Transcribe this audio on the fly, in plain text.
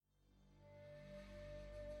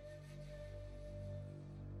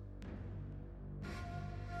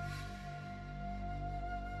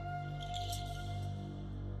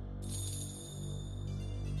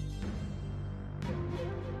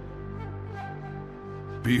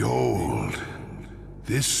Behold,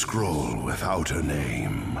 this scroll without a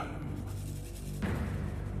name.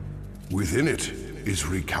 Within it is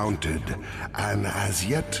recounted an as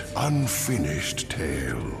yet unfinished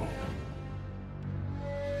tale.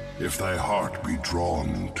 If thy heart be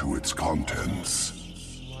drawn to its contents,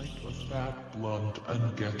 light a fat blunt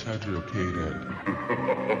and get educated.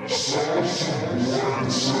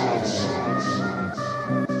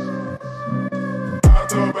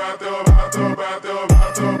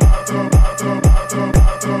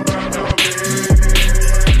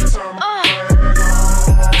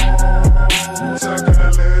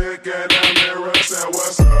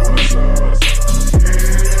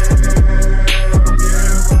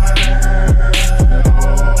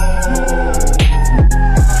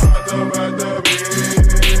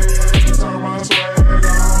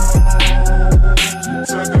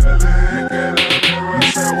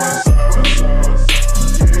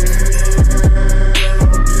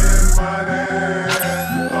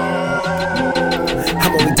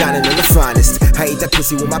 I ate that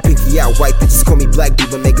pussy with my pinky out. White bitches call me Black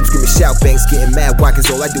Beaver, make them scream and shout. Banks getting mad, why? Cause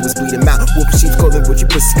all I do is bleed them out. Whoop sheets calling, but your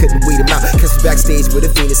pussy couldn't weed them out. Catch me backstage with a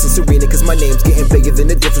Venus and Serena, cause my name's getting bigger than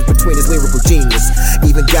the difference between his lyrical genius.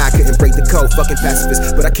 Even God couldn't break the code, fucking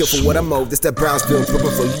pacifist. But I kill for what I'm owed, this that Brownsville Brooklyn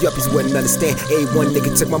flow. You yuppies wouldn't understand. A1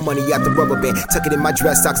 nigga took my money out the rubber band. Tuck it in my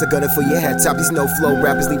dress socks, I gun it for your head top. These no flow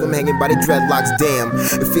rappers leave them hanging by the dreadlocks. Damn,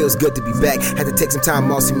 it feels good to be back. Had to take some time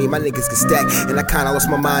off, see me and my niggas can stack. And I kinda lost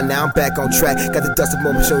my mind, now I'm back on track. Got the dust up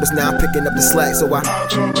on my shoulders, now I'm picking up the slack. So I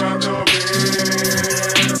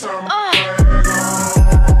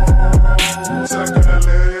Suck a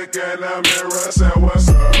lick in the mirror, say what's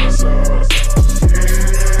up, what's up.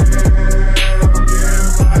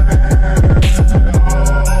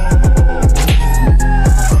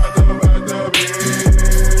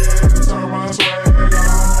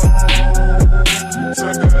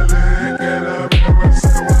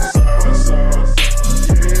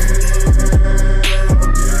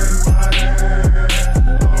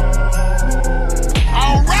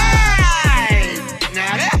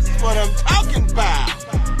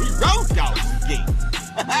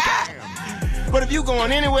 But if you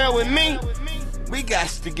going anywhere with me, we got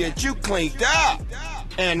to get you cleaned up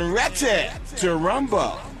and ready to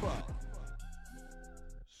rumble.